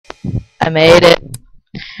I made it.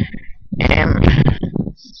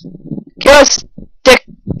 Kill stick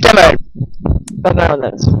demo. I don't know what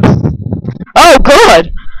that is. Oh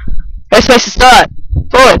god! Best place to start.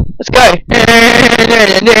 Forward. Let's go.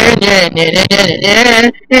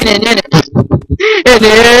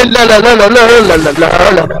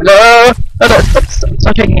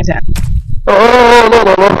 Stop shaking his hand.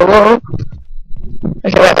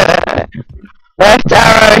 Okay, wait. Left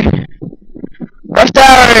arrow. Left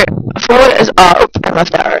arrow. Forward is up, and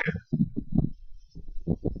left arrow.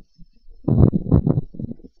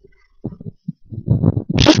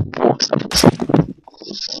 Just walk stuff.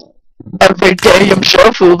 Every day I'm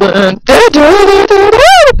shuffling.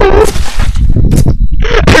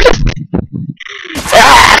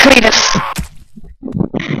 Cleanest.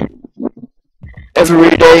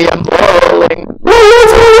 Every day I'm falling.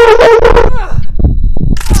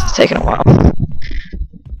 It's taking a while.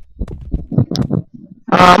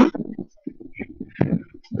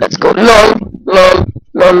 Let's go. Lol.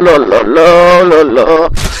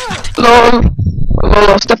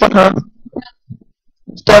 Step on her.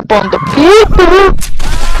 Step on the people.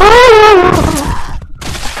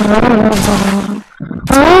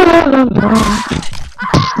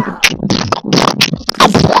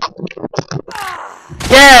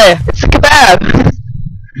 Yeah, it's a kebab.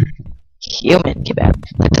 Human kebab.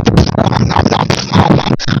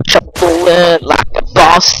 Shuffling like a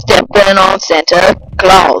boss, stepping on Santa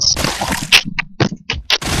Claus.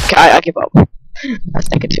 Okay, I give up. That's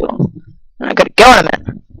taking too long. I gotta go in a minute.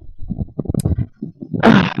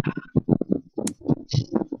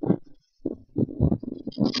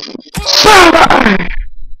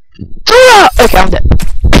 Okay, I'm dead.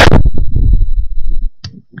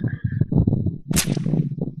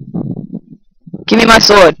 Give me my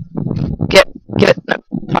sword. Get it. No,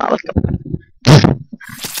 let's go.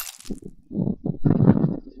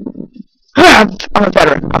 I'm a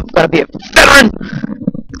veteran. I'm gonna be a veteran.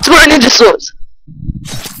 It's where ninja swords.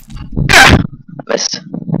 I missed.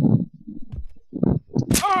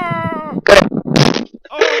 Got it.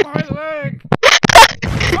 Oh, my leg!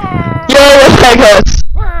 Yo, what leg hurts?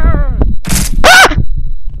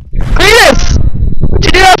 Cletus! What'd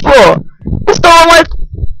you do that for? You stole my...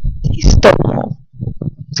 You stole them all.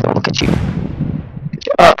 Let's go look at you.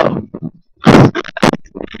 Uh-oh.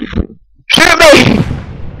 Shoot me!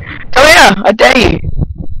 Come here! I dare you!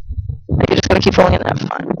 You're just gonna keep falling in there.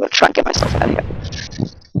 Fine. I'm gonna try and get myself out of here.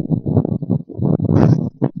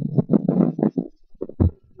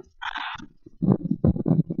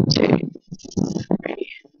 2, 3.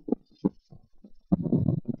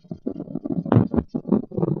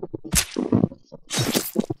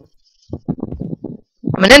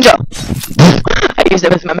 I'm a ninja! I used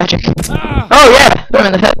it with my magic. Oh yeah! Put him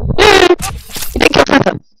in the head. You didn't kill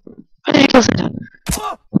Santa. Why did you kill Santa?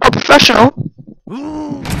 Oh, professional!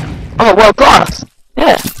 I'm a world class!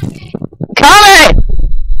 Yeah! Coming!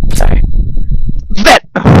 Sorry.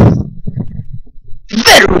 Veteran!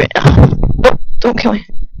 Oh, don't kill me.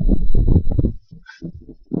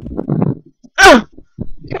 I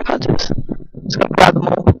can't do this. I'm just gonna grab them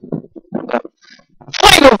all.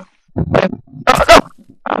 Fling them! Oh, no!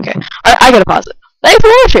 Okay. I gotta pause it. Thanks for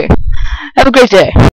watching! Have a great day.